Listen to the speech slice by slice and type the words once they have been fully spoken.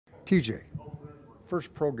TJ,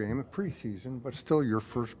 first pro game at preseason, but still your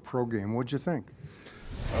first pro game. What'd you think?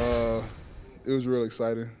 It was real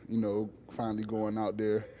exciting, finally going out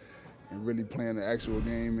there and really playing the actual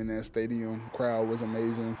game in that stadium. Crowd was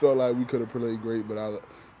amazing. Felt like we could have played great, but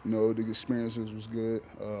the experiences was good.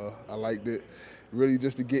 I liked it. Really,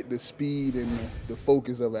 just to get the speed and the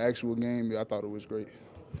focus of an actual game, I thought it was great.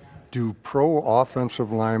 Do pro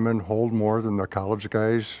offensive linemen hold more than the college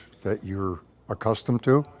guys that you're accustomed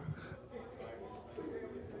to?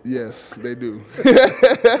 Yes, they do.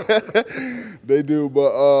 They do,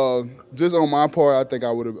 but just on my part, I think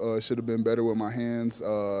I should have been better with my hands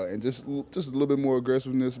and just a little bit more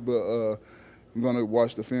aggressiveness. But I'm gonna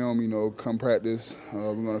watch the film, come practice.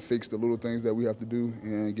 We're gonna fix the little things that we have to do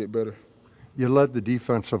and get better. You led the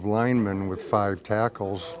defensive linemen with 5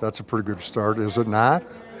 tackles. That's a pretty good start, is it not?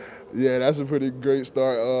 Yeah, that's a pretty great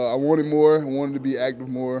start. I wanted more. I wanted to be active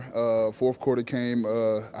more. Fourth quarter came.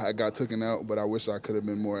 I got taken out, but I wish I could have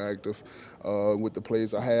been more active with the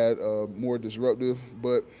plays I had, more disruptive.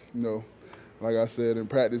 But, like I said, in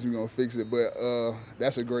practice, we're going to fix it. But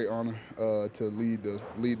that's a great honor to lead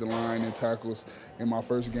the line in tackles in my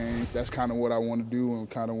first game. That's kind of what I want to do and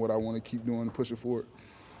kind of what I want to keep doing to push it forward.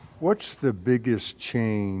 What's the biggest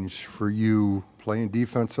change for you playing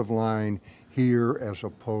defensive line here as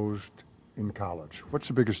opposed in college? What's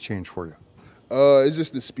the biggest change for you? It's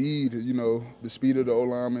just the speed, the speed of the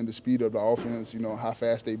O-lineman, the speed of the offense, how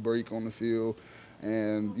fast they break on the field.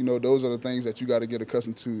 And, those are the things that you got to get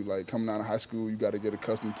accustomed to. Like coming out of high school, you got to get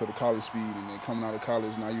accustomed to the college speed. And then coming out of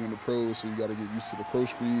college, now you're in the pros, so you got to get used to the pro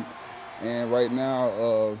speed. And right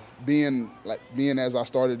now, being as I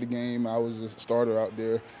started the game, I was just a starter out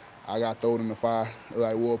there. I got thrown in the fire,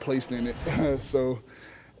 placed in it. So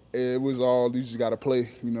it was all, you just got to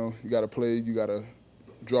play, you got to play, you got to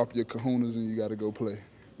drop your kahunas and you got to go play.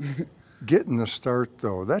 Getting the start,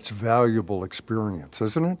 though, that's valuable experience,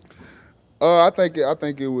 isn't it? I think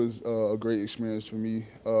it was a great experience for me,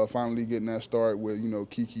 finally getting that start with,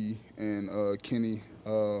 Kiki and Kenny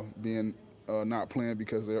being not playing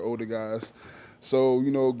because they're older guys. So,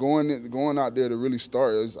 going out there to really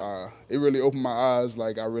start, it really opened my eyes.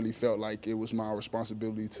 Like, I really felt like it was my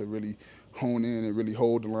responsibility to really hone in and really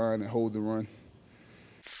hold the line and hold the run.